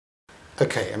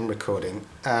Okay, I'm recording.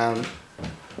 Yeah,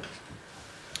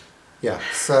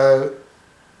 so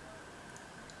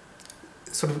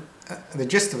sort of the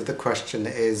gist of the question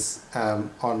is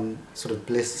on sort of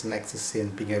bliss and ecstasy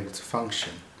and being able to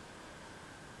function.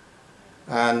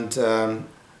 And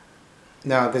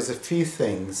now there's a few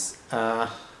things. I'll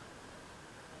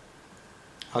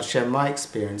share my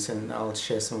experience and I'll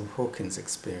share some of Hawkins'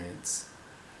 experience.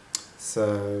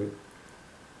 So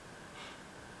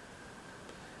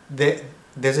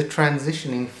there's a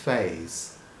transitioning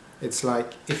phase. It's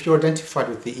like if you're identified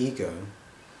with the ego,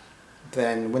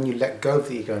 then when you let go of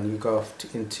the ego and you go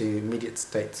off into immediate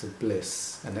states of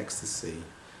bliss and ecstasy,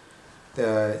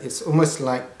 it's almost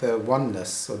like the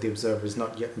oneness or the observer is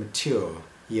not yet mature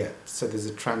yet. So there's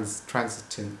a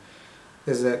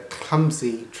there's a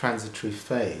clumsy transitory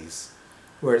phase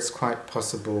where it's quite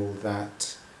possible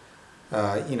that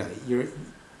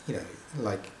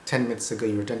like 10 minutes ago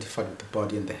you were identified with the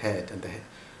body and the head,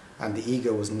 and the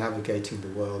ego was navigating the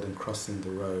world and crossing the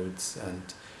roads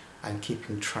and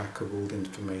keeping track of all the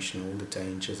information, all the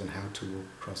dangers and how to walk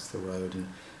across the road and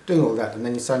doing all that, and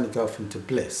then you suddenly go off into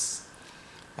bliss,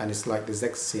 and it's like there's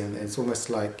ecstasy, and it's almost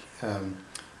like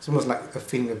a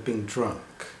feeling of being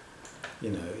drunk.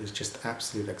 It's just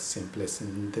absolute ecstasy and bliss,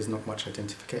 and there's not much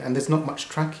identification, and there's not much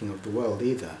tracking of the world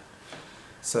either.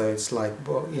 So it's like,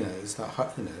 well, it's like,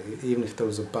 even if there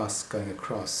was a bus going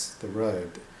across the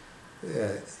road,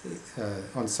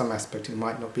 on some aspect it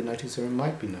might not be noticed or it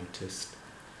might be noticed.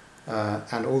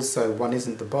 And also one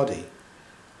isn't the body.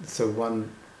 So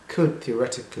one could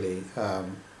theoretically,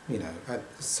 at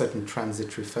certain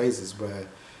transitory phases where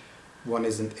one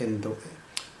isn't in the...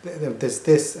 There's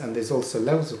this, and there's also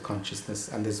levels of consciousness,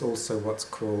 and there's also what's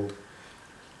called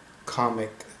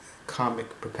karmic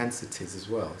propensities as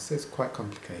well. So it's quite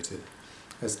complicated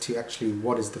as to actually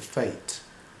what is the fate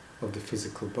of the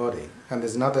physical body. And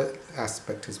there's another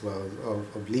aspect as well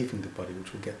of leaving the body,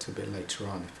 which we'll get to a bit later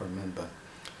on if I remember.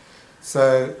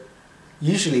 So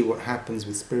usually what happens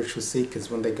with spiritual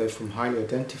seekers when they go from highly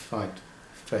identified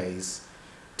phase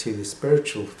to the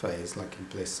spiritual phase, like in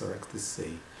bliss or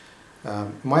ecstasy,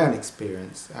 my own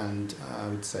experience, and I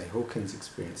would say Hawkins'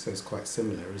 experience, so it's quite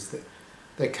similar, is that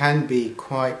there can be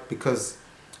quite, because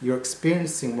you're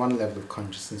experiencing one level of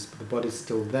consciousness but the body's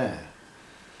still there.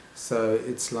 So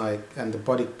it's like, and the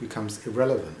body becomes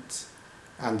irrelevant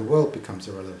and the world becomes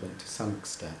irrelevant to some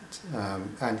extent.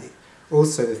 And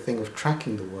also the thing of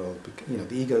tracking the world,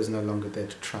 the ego is no longer there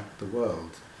to track the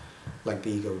world, like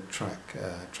the ego would track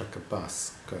a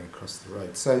bus going across the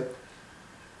road. So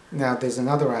now there's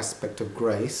another aspect of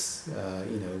grace,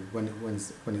 when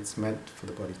it's meant for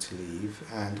the body to leave,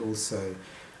 and also,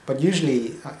 but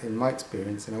usually in my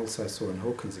experience, and also I saw in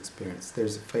Hawkins' experience,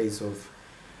 there's a phase of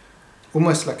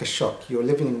almost like a shock. You're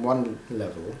living in one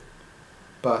level,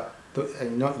 but you're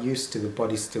not used to the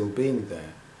body still being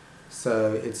there.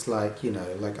 So it's like,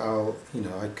 I'll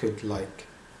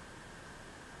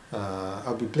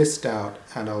be blissed out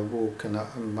and I'll walk and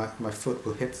my foot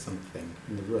will hit something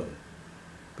in the room,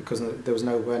 because there was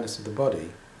no awareness of the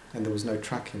body and there was no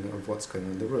tracking of what's going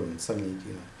on in the room, and suddenly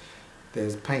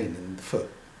there's pain in the foot,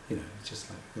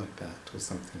 just like that or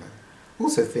something like that.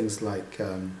 Also things like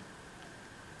there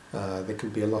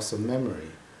could be a loss of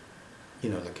memory,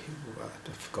 like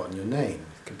I've forgotten your name,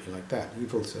 it could be like that.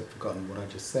 You've also forgotten what I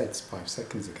just said 5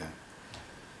 seconds ago.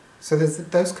 So there's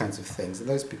those kinds of things, and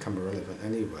those become irrelevant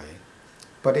anyway.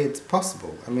 But it's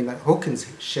possible. I mean, Hawkins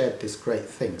shared this great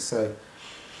thing, so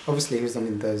obviously he was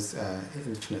in those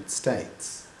infinite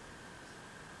states,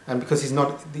 and because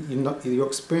your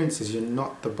experience is you're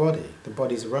not the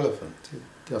body's irrelevant, it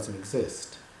doesn't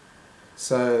exist.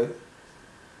 So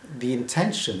the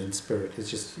intention in spirit is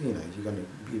just,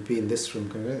 you'd be in this room,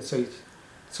 so he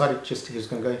decided he was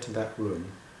going to go into that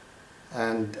room,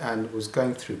 and was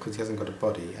going through, because he hasn't got a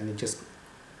body, and he just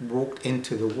walked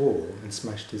into the wall and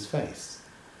smashed his face.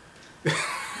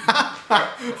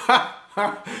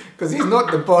 Because he's not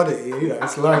the body,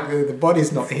 it's like the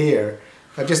body's not here.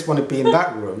 I just want to be in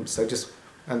that room, so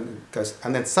and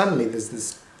then suddenly there's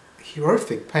this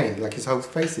horrific pain, like his whole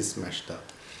face is smashed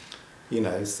up.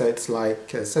 So it's like,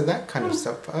 so that kind of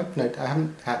stuff. Luckily I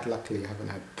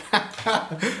haven't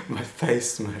had my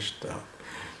face smashed up,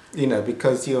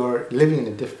 because you're living in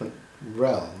a different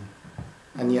realm,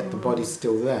 and yet the body's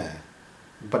still there.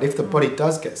 But if the body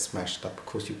does get smashed up, of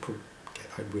course you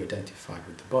get re-identified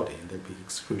with the body, and there'd be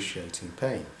excruciating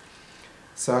pain.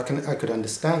 So I could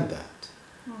understand that.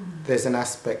 There's an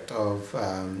aspect of,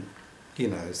 and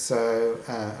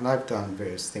I've done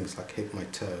various things like hit my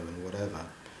toe and whatever,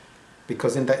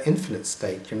 because in that infinite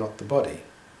state you're not the body,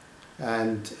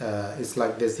 and it's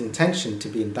like there's the intention to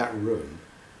be in that room,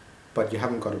 but you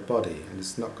haven't got a body, and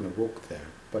it's not going to walk there.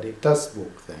 But it does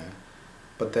walk there.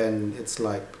 But then it's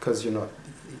like, because you're not,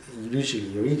 usually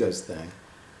your ego's there,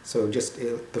 so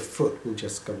the foot will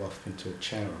just go off into a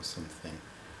chair or something,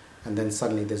 and then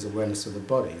suddenly there's awareness of the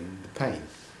body and the pain.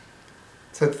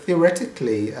 So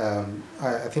theoretically,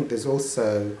 I think there's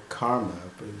also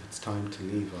karma, but if it's time to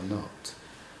leave or not.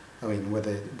 I mean,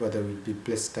 whether we'd be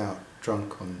blissed out,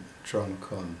 drunk on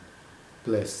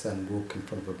bliss, and walk in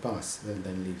front of a bus, and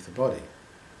then leave the body.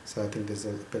 So I think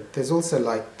but there's also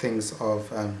like things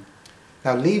of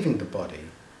now leaving the body.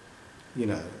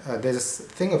 There's this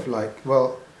thing of like,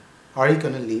 well, are you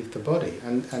going to leave the body?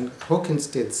 And Hawkins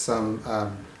did some.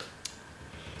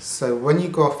 So when you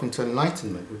go off into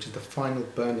enlightenment, which is the final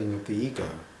burning of the ego,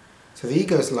 so the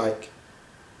ego is like,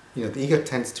 the ego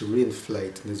tends to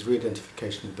reinflate, and there's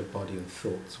re-identification of the body and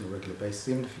thoughts on a regular basis,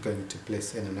 even if you're going into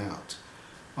bliss in and out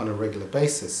on a regular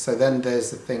basis. So then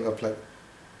there's the thing of like,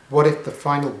 what if the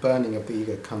final burning of the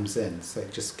ego comes in, so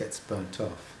it just gets burnt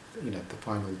off, the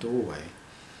final doorway.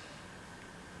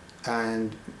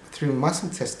 And through muscle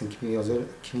testing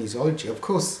kinesiology, of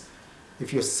course,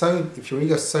 if your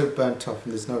ego is so burnt off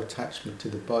and there's no attachment to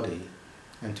the body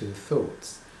and to the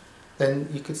thoughts, then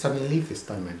you could suddenly leave this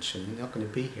dimension. You're not going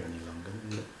to be here any longer.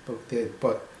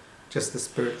 But just the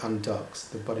spirit undocks,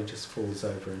 the body just falls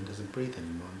over and doesn't breathe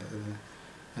anymore.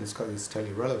 And it's totally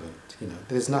irrelevant.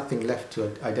 There's nothing left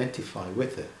to identify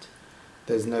with it.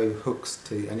 There's no hooks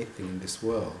to anything in this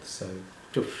world. So,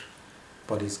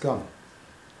 body's gone.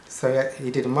 So he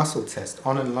did a muscle test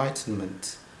on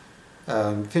enlightenment.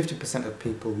 50% of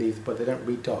people leave, but they don't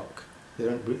redock.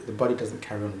 The body doesn't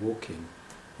carry on walking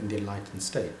in the enlightened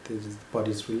state. The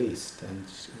body's released, and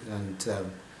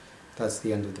that's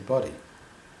the end of the body,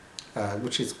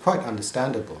 which is quite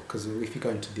understandable, because if you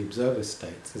go into the observer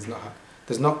states,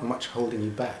 there's not much holding you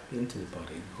back into the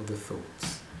body or the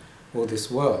thoughts or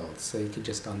this world, so you could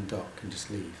just undock and just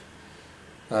leave.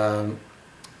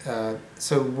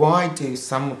 So why do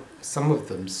some of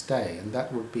them stay? And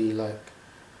that would be like,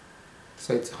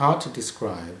 so it's hard to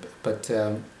describe, but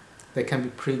there can be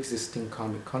pre-existing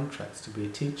karmic contracts to be a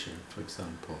teacher, for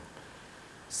example.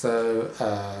 So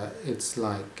it's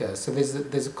like, so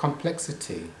there's a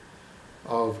complexity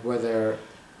of whether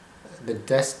the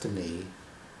destiny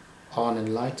on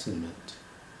enlightenment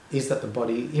is that the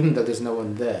body, even though there's no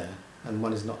one there, and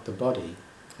one is not the body,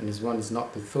 and one is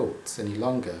not the thoughts any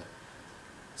longer,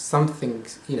 something,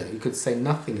 you could say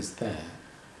nothing is there,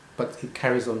 but it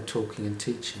carries on talking and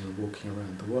teaching and walking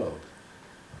around the world,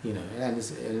 and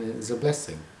is a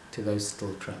blessing to those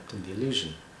still trapped in the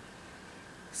illusion.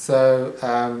 So,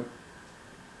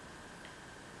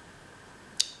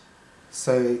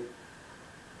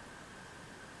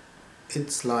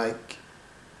 it's like,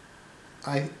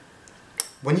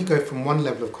 when you go from one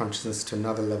level of consciousness to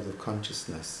another level of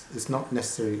consciousness, it's not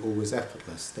necessarily always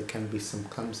effortless. There can be some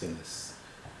clumsiness,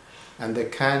 and there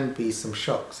can be some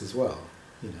shocks as well,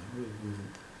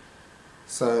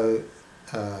 So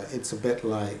it's a bit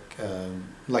like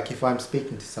if I'm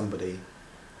speaking to somebody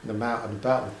and I'm out and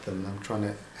about with them, I'm trying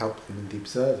to help them in the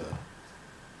observer.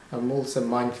 I'm also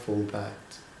mindful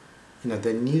that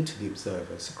they're new to the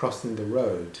observer, so crossing the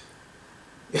road.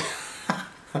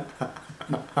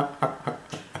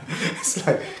 It's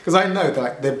like, because I know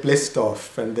that they're blissed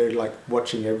off and they're like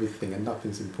watching everything and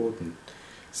nothing's important.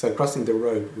 So crossing the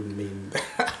road would mean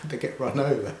they get run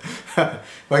over. I'm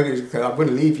going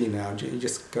to leave you now. You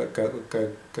just go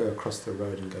across the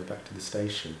road and go back to the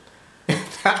station.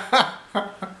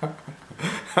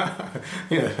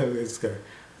 Let's go.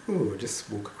 Ooh, just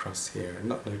walk across here and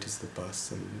not notice the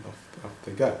bus, and off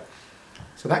they go.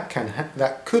 So that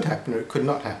could happen, or it could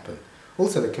not happen.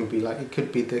 Also, there could be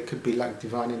like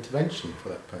divine intervention for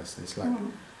that person. It's like,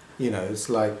 it's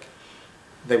like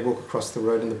they walk across the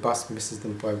road and the bus misses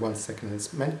them by 1 second, and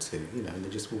it's meant to, and they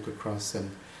just walk across,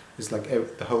 and it's like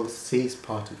the whole sea's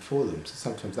parted for them. So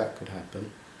sometimes that could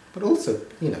happen, but also,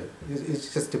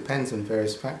 it just depends on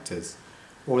various factors.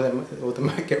 Or they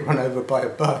might get run over by a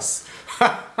bus,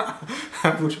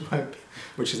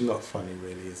 which is not funny,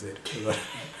 really, is it?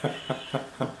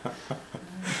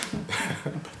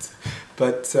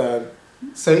 But so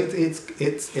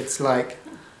it's like,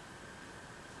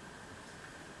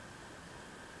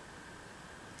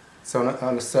 so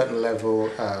on a certain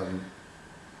level,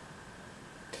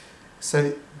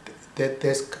 so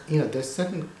there's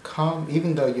certain calm,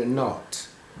 even though you're not.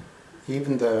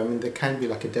 Even though, there can be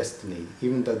like a destiny,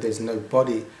 even though there's no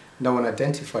body, no one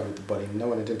identified with the body, no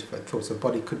one identified thoughts. A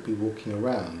body could be walking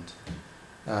around,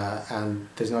 and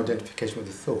there's no identification with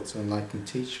the thoughts. An enlightened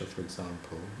teacher, for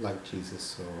example, like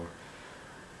Jesus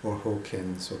or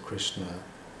Hawkins or Krishna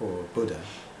or Buddha,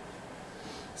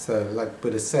 So like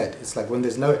Buddha said, it's like when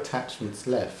there's no attachments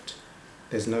left,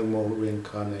 there's no more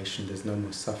reincarnation, there's no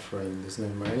more suffering, there's no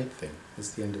more anything. It's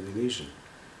the end of the illusion.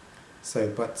 So,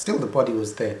 but still the body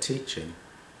was there teaching,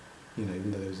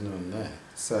 even though there was no one there.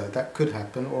 So that could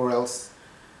happen, or else,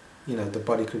 the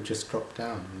body could just drop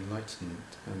down on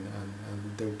enlightenment, and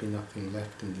there would be nothing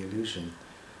left in the illusion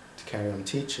to carry on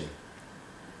teaching.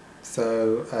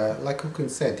 So, like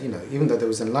Hawkins said, even though there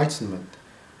was enlightenment,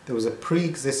 there was a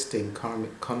pre-existing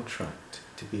karmic contract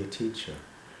to be a teacher.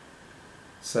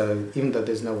 So even though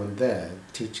there's no one there,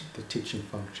 the teaching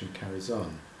function carries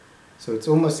on. So it's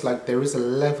almost like there is a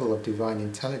level of divine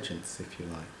intelligence, if you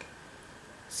like.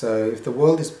 So if the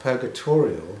world is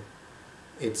purgatorial,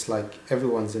 it's like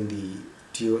everyone's in the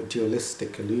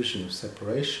dualistic illusion of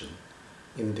separation,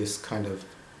 in this kind of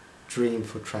dream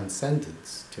for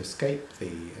transcendence, to escape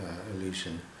the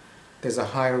illusion. There's a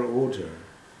higher order,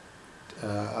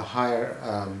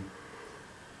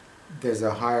 there's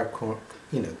a higher,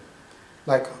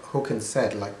 like Hawkins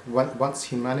said, like once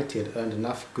humanity had earned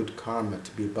enough good karma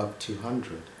to be above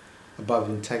 200, above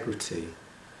integrity,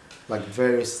 like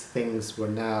various things were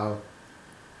now,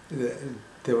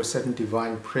 there were certain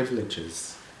divine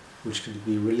privileges which could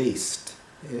be released,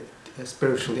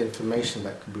 spiritual information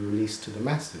that could be released to the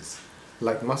masses,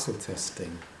 like muscle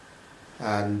testing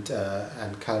and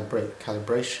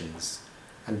calibrations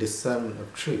and discernment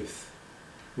of truth.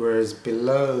 Whereas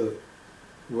below,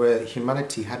 where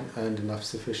humanity hadn't earned enough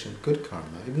sufficient good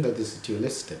karma, even though this is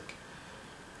dualistic,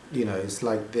 it's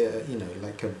like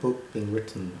like a book being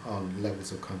written on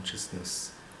levels of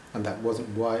consciousness, and that wasn't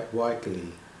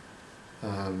widely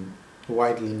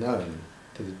known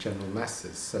to the general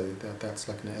masses. So that's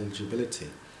like an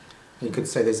eligibility. And you could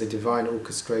say there's a divine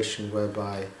orchestration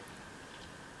whereby,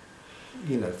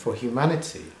 for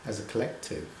humanity as a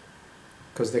collective,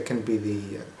 because there can be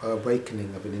the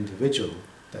awakening of an individual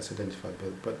that's identified,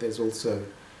 but there's also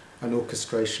an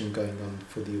orchestration going on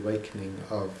for the awakening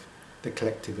of the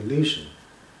collective illusion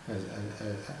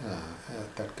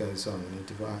that goes on in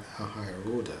a higher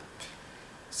order.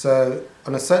 So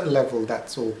on a certain level,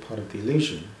 that's all part of the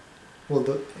illusion. Well,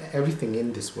 everything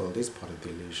in this world is part of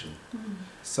the illusion. Mm-hmm.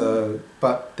 So,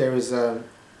 but there is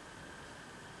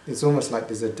it's almost like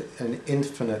there's an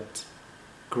infinite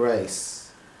grace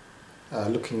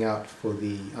looking out for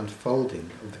the unfolding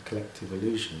of the collective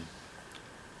illusion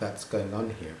that's going on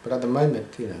here. But at the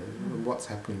moment, what's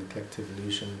happening in the collective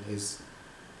illusion is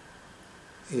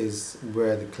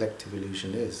where the collective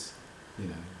illusion is,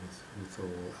 with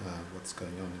all what's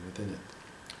going on within it.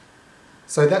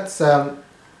 So that's, I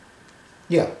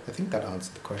think that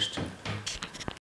answered the question.